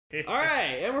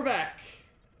Alright, and we're back.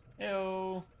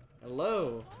 Ew.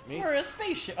 Hello. We're a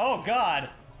spaceship. Oh god.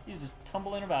 He's just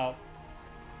tumbling about.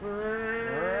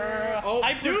 Oh,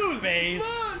 Hyperspace.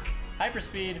 Dude, look!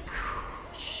 Hyperspeed.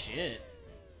 Shit.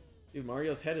 Dude,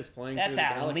 Mario's head is flying That's through the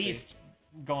at galaxy. least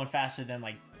going faster than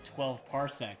like 12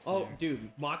 parsecs. Oh, there.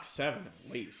 dude, Mach 7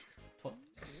 at least.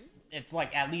 It's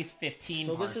like at least 15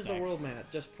 So parsecs. this is the world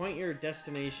map. Just point your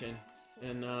destination,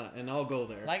 and I'll go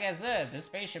there. Like I said, this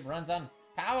spaceship runs on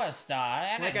Power Star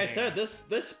energy. Like I said, this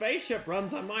spaceship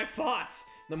runs on my thoughts.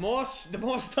 The more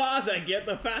stars I get,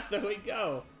 the faster we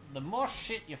go. The more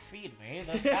shit you feed me,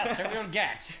 the faster we'll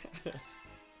get.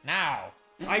 Now.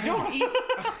 I don't eat.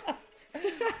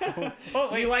 Oh,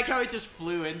 wait. You like how he just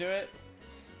flew into it?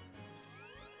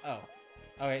 Oh.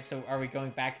 Okay, so are we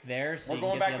going back there? So We're you can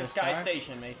going get back the to other Sky star?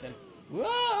 Station, Mason.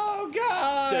 Whoa,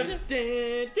 God!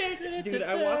 Dude,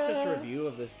 I watched this review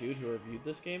of this dude who reviewed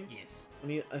this game. Yes.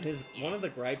 And one of the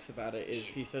gripes about it is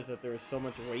he says that there is so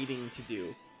much waiting to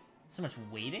do. So much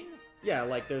waiting? Yeah,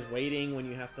 like there's waiting when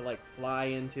you have to like fly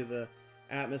into the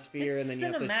atmosphere, It's and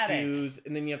then you have to cinematic. choose,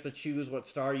 and then you have to choose what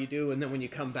star you do, and then when you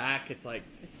come back, it's like.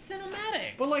 It's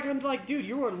cinematic. But like I'm like, dude,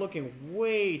 you are looking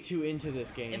way too into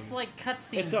this game. It's like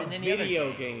cutscenes It's a in any other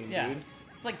video game. game, Yeah. dude.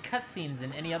 It's like cutscenes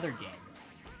in any other game.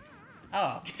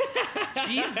 Oh.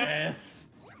 Jesus.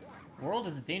 World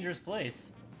is a dangerous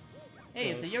place. Hey,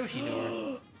 it's a Yoshi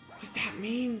door. Does that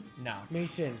mean No.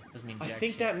 Mason? Doesn't mean I jack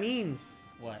think shit. that means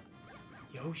What?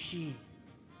 Yoshi.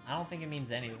 I don't think it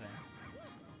means anything.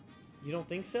 You don't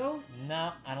think so?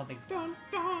 No, I don't think so. Dun,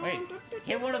 dun, Wait, dun, dun, dun.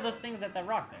 hit one of those things at that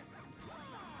rock there.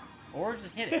 Or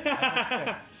just hit it. That's what's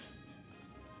good.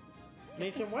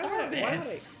 Mason, the why star would I?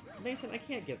 bits. Mason, I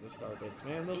can't get the star bits,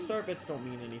 man. Those star bits don't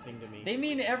mean anything to me. They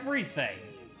mean everything.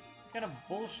 What kind of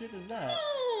bullshit is that?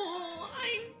 Oh,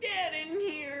 I'm dead in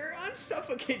here. I'm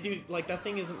suffocating, dude. Like that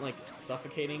thing isn't like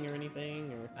suffocating or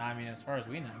anything, or. I mean, as far as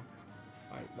we know.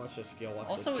 All right, watch this skill. Watch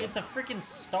Also, this it's a freaking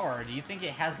star. Do you think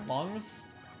it has lungs?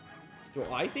 Do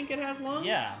I think it has lungs?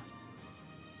 Yeah.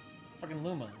 Fucking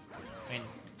Lumas. I mean,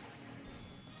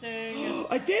 dang.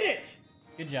 I did it.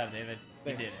 Good job, David.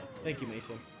 You did Thanks. it. Thank you,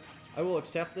 Mason. I will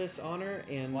accept this honor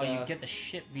and. While you get the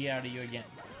shit beat out of you again.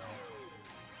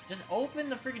 Just open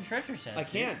the freaking treasure chest. I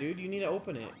can't, dude. You need to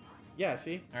open it. Yeah,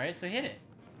 see? All right, so hit it.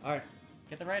 All right.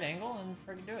 Get the right angle and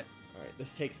freaking do it. All right.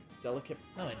 This takes delicate.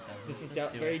 No, it doesn't. This is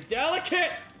Just do very it.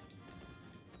 delicate.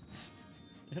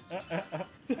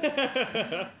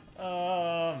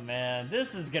 Oh man,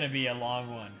 this is gonna be a long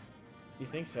one, You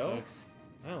think so? folks.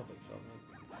 I don't think so,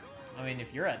 man. I mean,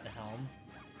 if you're at the helm.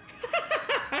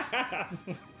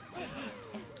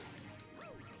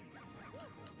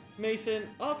 Mason,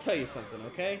 I'll tell you something,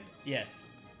 okay? Yes.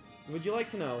 Would you like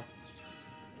to know?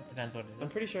 It depends what it is. I'm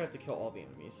pretty sure I have to kill all the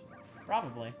enemies.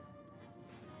 Probably.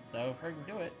 So freaking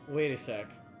do it. Wait a sec.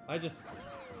 I just.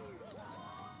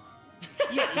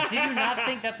 Yeah, did you not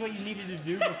think that's what you needed to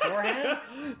do beforehand?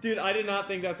 Dude, I did not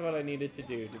think that's what I needed to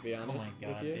do, to be honest. Oh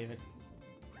my god, with you. David.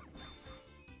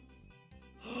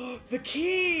 The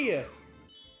key!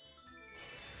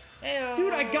 Hey,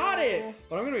 Dude, I got it!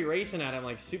 But I'm gonna be racing at him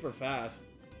like super fast.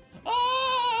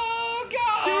 Oh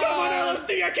god! Dude, I'm on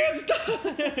LSD, I can't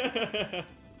stop!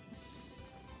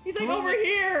 He's like, over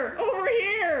here! Over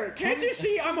here! Can't you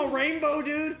see I'm a rainbow,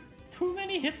 dude? Too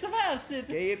many hits of acid.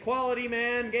 Gay equality,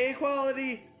 man. Gay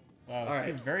equality. Wow, All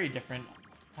two right. very different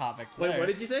topics. Wait, there. what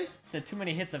did you say? I said too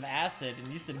many hits of acid, and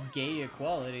you said gay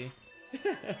equality.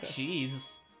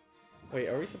 Jeez. Wait,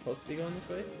 are we supposed to be going this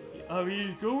way? I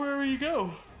mean, go wherever you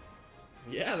go.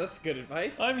 Yeah, that's good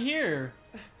advice. I'm here.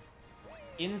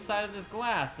 Inside of this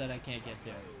glass that I can't get to.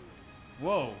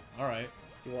 Whoa, alright.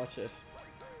 Do watch this.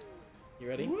 You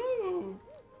ready? Woo!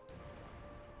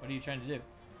 What are you trying to do?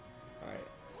 Alright.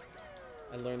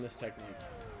 I learned this technique.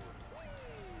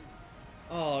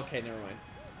 Oh, okay, never mind.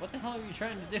 What the hell are you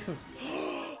trying to do?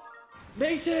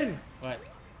 Mason! What?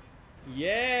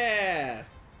 Yeah!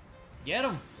 Get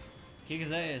him! Kick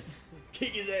his ass. Kick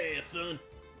his ass, son.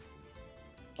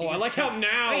 Kick Oh, I his like how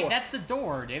now. Wait, that's the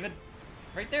door, David.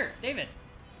 Right there, David.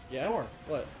 yeah? door.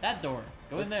 What? That door.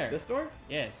 Go This- in there. This door?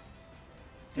 Yes.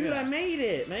 Dude, Yeah. I made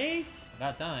it, Mace.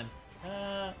 About time.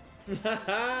 the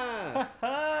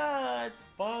It's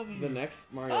fun.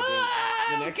 next Mario Oh,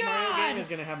 game. The next Mario God! game is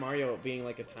gonna have Mario being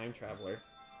like a time traveler.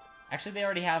 Actually, they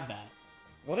already have that.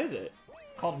 What is it?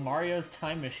 It's called Mario's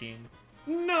Time Machine.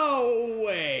 No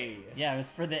way! Yeah, it was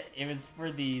for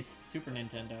the Super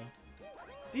Nintendo.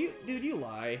 Dude, you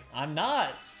lie. I'm not.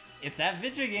 It's at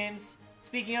Vidya Games.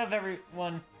 Speaking of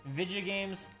everyone, Vidya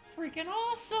Games, freaking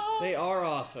awesome. They are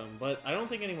awesome, but I don't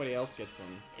think anybody else gets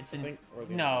them. It's I in think, or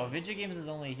they- no. Vidya Games is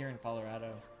only here in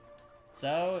Colorado.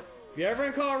 So If you're ever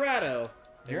in Colorado,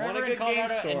 If you're want ever a in good Colorado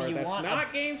game store and you that's want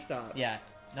not GameStop. Yeah.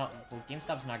 No, well,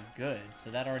 GameStop's not good, so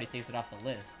that already takes it off the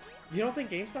list. You don't think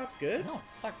GameStop's good? No, it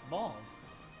sucks balls.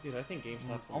 Dude, I think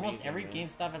GameStop's Almost amazing, every man.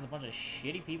 GameStop has a bunch of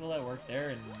shitty people that work there,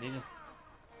 and they just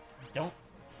don't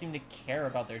seem to care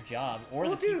about their job or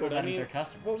the people that are their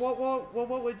customers.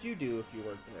 What would you do if you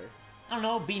worked there? I don't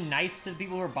know, be nice to the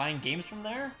people who are buying games from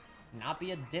there, not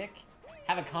be a dick,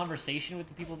 have a conversation with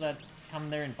the people that come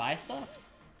there and buy stuff.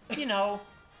 You know.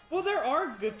 Well, there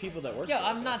are good people that work there. Yeah,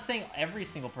 I'm not saying every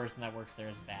single person that works there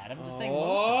is bad. I'm just saying most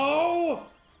Oh, of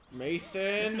them. Mason!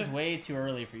 This is way too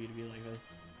early for you to be like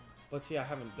this. But see, I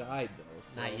haven't died though.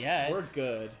 So Not yet. We're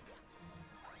good.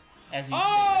 As you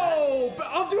Oh, but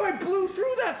oh, dude, I blew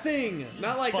through that thing.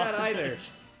 Not like that busted either.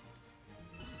 it.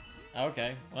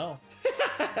 Okay, well.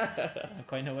 I don't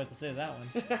quite know what to say to that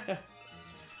one.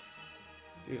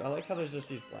 Dude, I like how there's just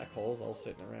these black holes all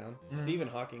sitting around. Stephen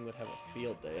Hawking would have a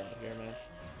field day out here, man.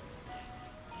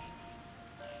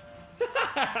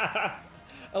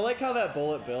 I like how that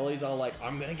Bullet Bill, he's all like,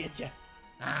 I'm gonna get you.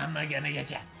 I'm gonna get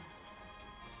ya.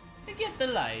 Get the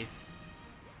life.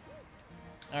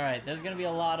 Alright, there's gonna be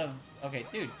a lot of... Okay,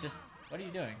 dude, just... What are you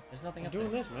doing? There's nothing I'm up doing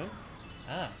there. this, man.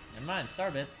 Ah, never mind.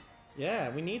 Starbits. Yeah,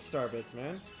 we need Starbits,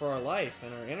 man, for our life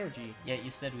and our energy. Yet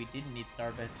you said we didn't need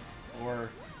Starbits or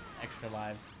extra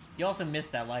lives. You also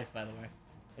missed that life, by the way.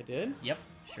 I did? Yep,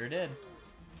 sure did.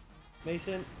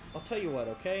 Mason, I'll tell you what,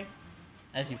 okay?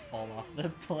 As you fall off the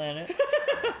planet.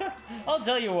 I'll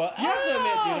tell you what. You have to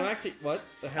admit, dude, I'm actually... What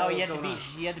the hell is you had going on?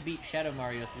 you had to beat Shadow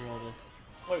Mario through all this.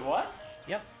 Wait, what?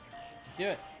 Yep. Just do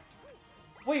it.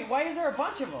 Wait, why is there a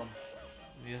bunch of them?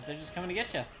 Because they're just coming to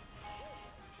get you.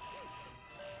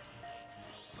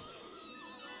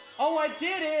 Oh, I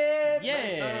did it! Yeah.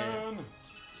 Mason!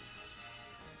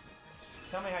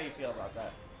 Tell me how you feel about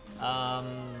that.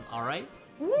 Alright.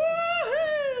 Woohoo!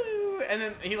 And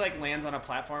then he like lands on a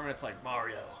platform and it's like,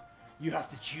 Mario, you have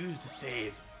to choose to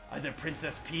save either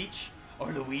Princess Peach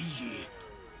or Luigi.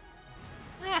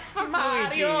 Ah, fuck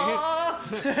Mario!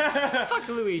 Luigi. Fuck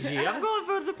Luigi. I'm going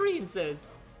for the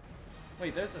princess.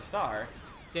 Wait, there's the star.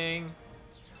 Ding.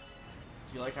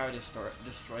 You like how I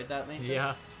destroyed that, Mason?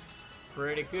 Yeah.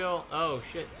 Pretty cool. Oh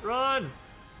shit. Run!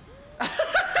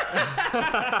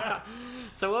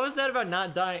 So what was that about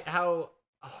not dying? How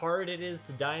hard it is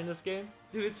to die in this game?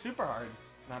 Dude, it's super hard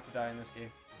not to die in this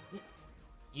game.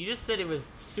 You just said it was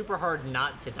super hard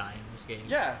not to die in this game.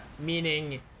 Yeah,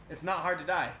 Meaning, it's not hard to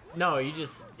die. no, you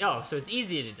just... Oh, so it's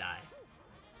easy to die.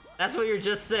 That's what you're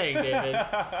just saying, David.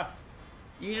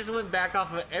 You just went back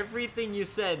off of everything you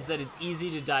said and said it's easy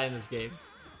to die in this game.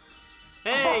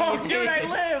 Hey, Oh, you dude, I did.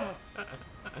 live!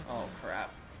 Oh,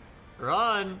 crap.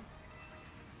 Run!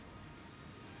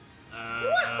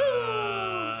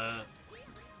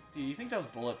 Dude, you think those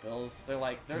bullet bills,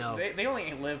 No. they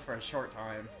only live for a short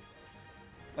time.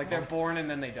 Like, they're born and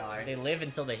then they die. They live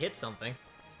until they hit something.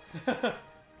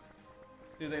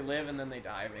 Dude, they live and then they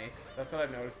die, Mace. That's what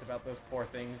I've noticed about those poor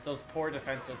things. Those poor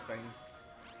defenseless things.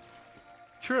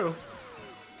 True.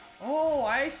 Oh,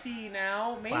 I see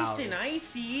now. Mason, Wow. I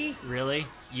see. Really?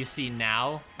 You see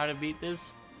now how to beat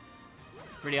this?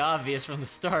 Pretty obvious from the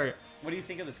start. What do you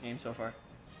think of this game so far?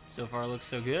 So far, it looks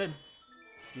so good.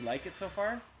 You like it so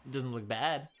far? It doesn't look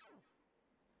bad.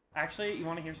 Actually, you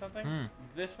want to hear something? Hmm.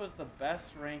 This was the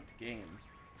best ranked game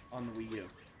on the Wii U.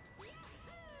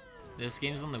 This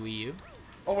game's on the Wii U.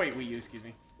 Oh wait, Wii U, excuse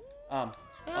me. On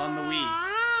the Wii.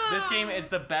 This game is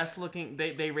the best looking.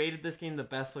 They rated this game the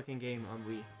best looking game on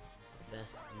Wii.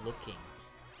 Best looking.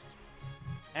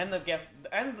 And the guest,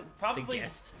 and probably The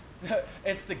guest.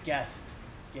 it's the guest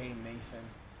game, Mason.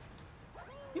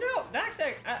 You know, that's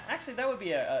actually that would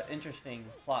be a interesting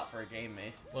plot for a game,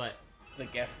 Mace. What? The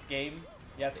guest game.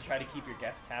 You have to try to keep your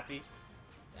guests happy.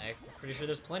 I'm pretty sure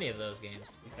there's plenty of those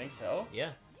games. You think so? Yeah.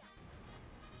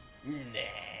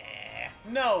 Nah.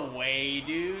 No way,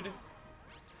 dude.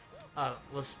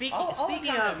 Well, speaking I'll speaking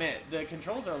kind of of admit the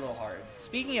controls are a little hard.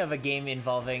 speaking of a game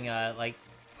involving like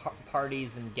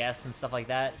parties and guests and stuff like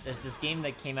that, there's this game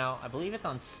that came out. I believe it's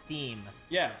on Steam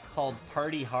Yeah. called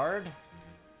Party Hard.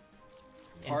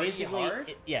 And Party basically,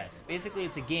 Hard? yes, basically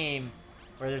it's a game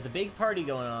where there's a big party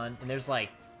going on and there's like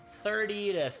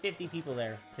 30 to 50 people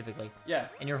there typically. Yeah.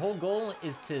 And your whole goal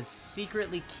is to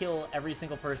secretly kill every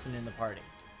single person in the party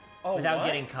Oh, without what?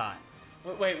 getting caught.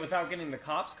 Wait, without getting the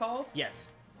cops called?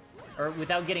 Yes. Or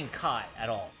without getting caught at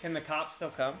all. Can the cops still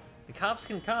come? The cops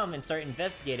can come and start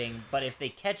investigating, but if they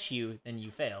catch you, then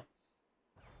you fail.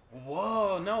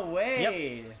 Whoa, no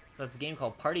way. So it's a game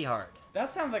called Party Hard.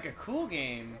 That sounds like a cool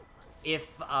game.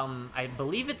 If I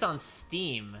believe it's on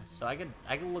Steam, so I could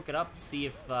look it up, see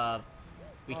if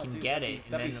we we Oh, can dude, get that'd it,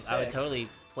 be and then I would sick. totally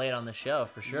play it on the show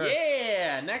for sure.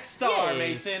 Yeah, next star, Yes.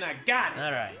 Mason. I got it.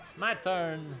 All right, my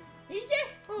turn. Yeah.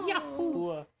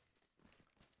 Yahoo!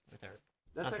 With our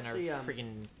That's us and our actually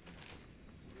freaking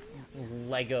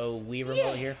Lego Wii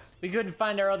remote here. We couldn't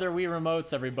find our other Wii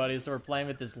remotes, everybody, so we're playing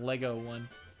with this Lego one.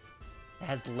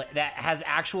 That has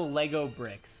actual Lego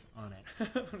bricks on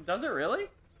it. Does it really?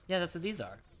 Yeah, that's what these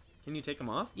are. Can you take them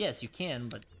off? Yes, you can,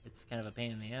 but it's kind of a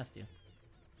pain in the ass to.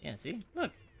 Yeah, see?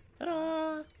 Look.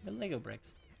 Ta-da! The Lego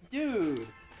bricks. Dude.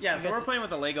 Yeah, so guess- we're playing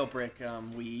with a Lego brick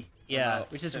Wii. Yeah,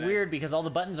 remote which is today. weird because all the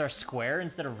buttons are square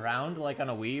instead of round like on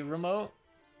a Wii remote.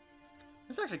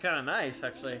 It's actually kind of nice,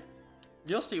 actually.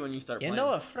 You'll see when you start You playing.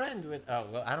 know a friend with... Oh,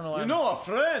 well, I don't know why You I'm- know a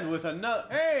friend with another...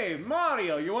 Hey,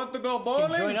 Mario, you want to go bowling?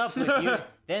 can join up with you.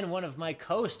 Then one of my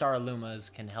co-star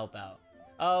Lumas can help out.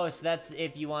 Oh, so that's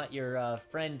if you want your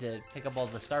friend to pick up all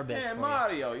the star bits Hey, for you.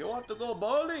 Mario, you want to go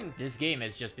bowling? This game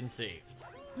has just been saved.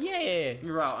 Yeah.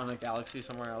 You're out on a galaxy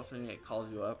somewhere else and it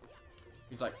calls you up.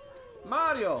 He's like,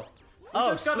 Mario, we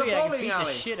Oh, just got a sweet! I can bowling beat alley.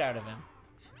 the shit out of him.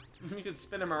 You can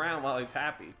spin him around while he's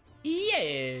happy.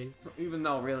 Yeah. Even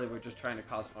though, really, we're just trying to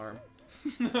cause harm.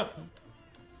 All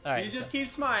right. You just so, keep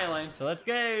smiling. so let's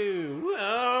go.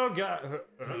 Oh god.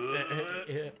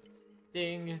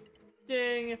 Ding,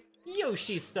 ding.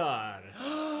 Yoshi star.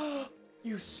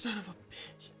 You son of a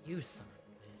bitch. You son of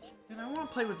a bitch. Dude, I want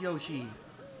to play with Yoshi.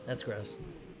 That's gross.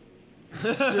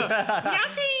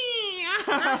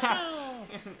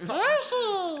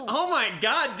 Oh my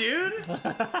god, dude!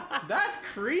 That's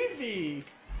creepy!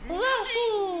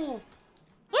 What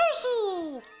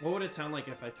would it sound like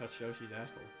if I touched Yoshi's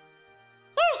asshole?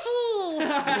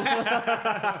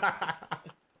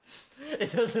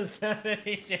 It doesn't sound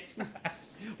any different.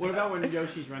 What about when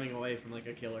Yoshi's running away from like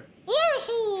a killer?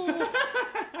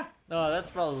 No, that's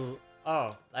probably.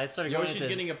 Oh, I started going Yoshi's into...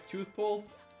 getting a tooth pulled?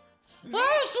 Dude,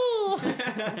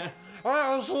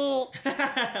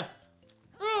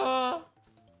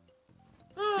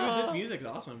 Dude, this music's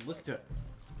awesome. Listen to it.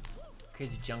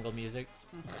 Crazy jungle music.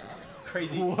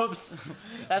 Crazy. Whoops.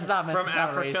 That's not meant From to sound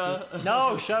Africa. racist.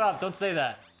 No, shut up. Don't say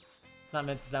that. It's not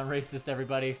meant to sound racist,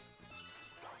 everybody.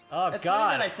 Oh, It's God.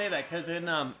 funny that I say that because in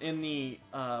the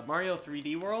Mario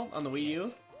 3D World on the Wii U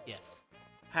Yes. Yes.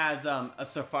 has a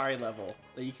safari level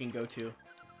that you can go to.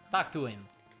 Talk to him.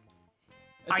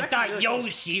 It's I actually thought really cool.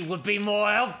 Yoshi would be more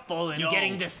helpful in Yo.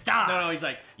 getting the star. No, he's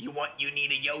like, You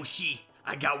need a Yoshi?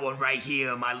 I got one right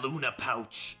here in my Luna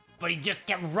pouch. But he just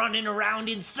kept running around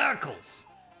in circles.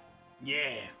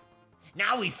 Yeah.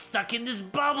 Now he's stuck in this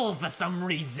bubble for some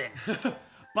reason.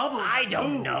 Bubbles. I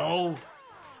don't know.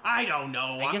 I don't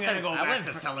know. I'm guess gonna go I back went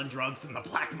to for- selling drugs in the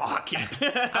black market.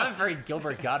 I went very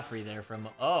Gilbert Godfrey there from.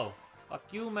 Oh, fuck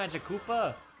you, Magic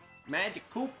Koopa. Magic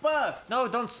Koopa! No,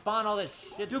 don't spawn all that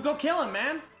shit. Dude, go kill him,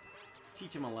 man!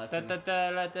 Teach him a lesson.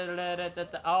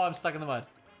 Oh, I'm stuck in the mud.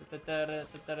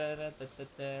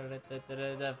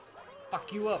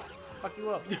 Fuck you up. Fuck you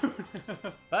up.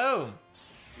 Boom.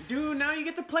 Dude, now you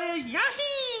get to play as Yoshi!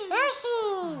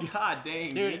 God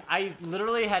dang, Dude, I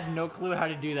literally had no clue how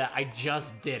to do that. I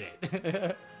just did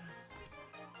it.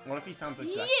 What if he sounds like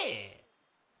Zack? Yeah.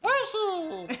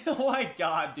 Ursula. Oh my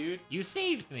god, dude. You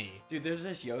saved me. Dude, there's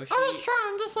this Yoshi.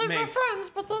 trying to save Mace. friends,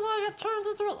 but then I got turned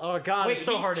into a... Oh god, Wait, it's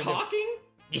so he's hard to talking?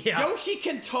 do. Yeah. Yoshi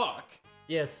can talk!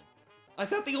 Yes. I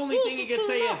thought the only thing he could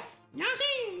say is,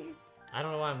 Yoshi! I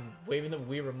don't know why I'm waving the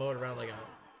Wii remote around like a...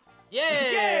 Yeah!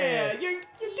 Yeah! You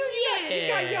got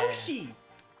Yeah. Yoshi!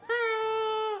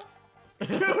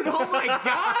 Dude, oh my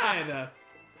god!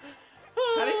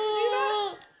 How did you do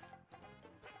that?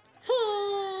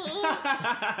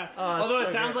 Although it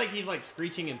so sounds great. like he's like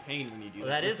screeching in pain when you do Well,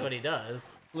 that. that is Listen. what he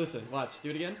does. Listen, watch. Do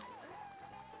it again.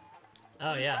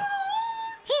 Oh, yeah.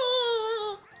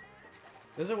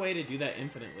 There's a way to do that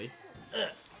infinitely.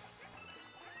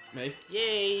 Mace.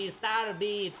 Yay, Star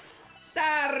Beats!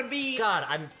 Star Beats! God,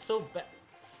 I'm so bad.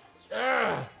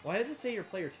 Ugh. Why does it say you're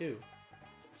player 2?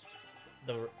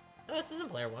 No, this isn't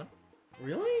player 1.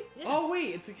 Really? Yeah. Oh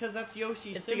wait, it's because that's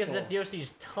Yoshi's It's symbol. because that's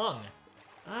Yoshi's tongue.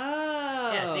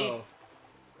 Oh. Yeah, see?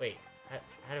 Wait,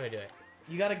 how do I do it?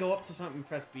 You gotta go up to something and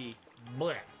press B.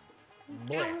 Bleh.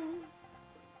 Bleh.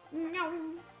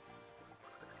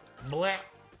 Bleh.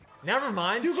 Never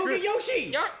mind. Dude, go screw get Yoshi!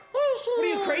 Yeah. What are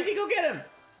you, crazy? Go get him!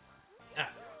 Ah,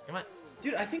 come on.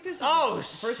 Dude, I think this is Oh, the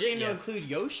first shit, game to yeah. include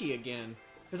Yoshi again.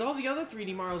 Because all the other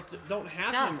 3D Marios don't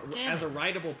have God him damn as a it.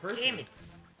 rideable person. Damn it.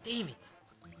 Damn it.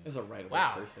 As a rideable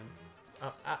Wow. person.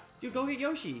 Oh, Dude, go get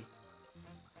Yoshi.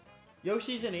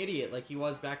 Yoshi's an idiot like he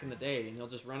was back in the day, and he'll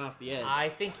just run off the edge. I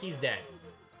think he's dead.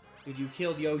 Dude, you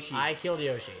killed Yoshi. I killed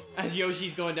Yoshi. As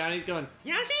Yoshi's going down, he's going,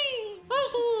 Yoshi!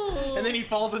 and then he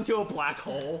falls into a black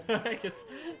hole. Gets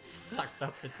sucked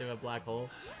up into a black hole.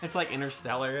 It's like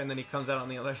Interstellar, and then he comes out on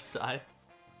the other side.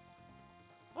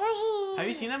 Have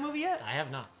you seen that movie yet? I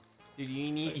have not. Dude,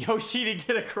 you need Yoshi to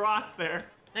get across there.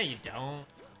 No, you don't.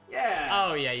 Yeah.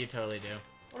 Oh, yeah, you totally do.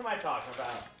 What am I talking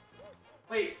about?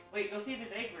 Wait, go see if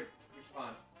his egg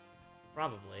respawned.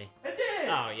 Probably. It did!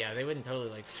 Oh, yeah, they wouldn't totally,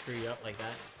 like, screw you up like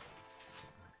that.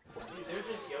 Dude, there's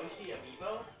this Yoshi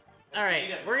amiibo.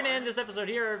 Alright, we're gonna end this episode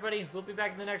here, everybody. We'll be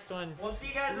back in the next one. We'll see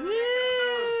you guys in the next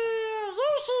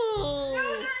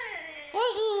episode.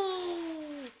 Yoshi!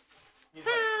 He's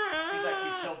like,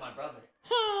 you killed my brother.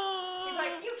 He's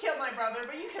like, you killed my brother,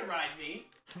 but you can ride me.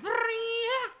 I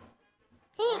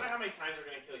wonder how many times we're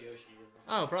gonna kill Yoshi in this.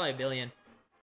 Oh, probably a billion.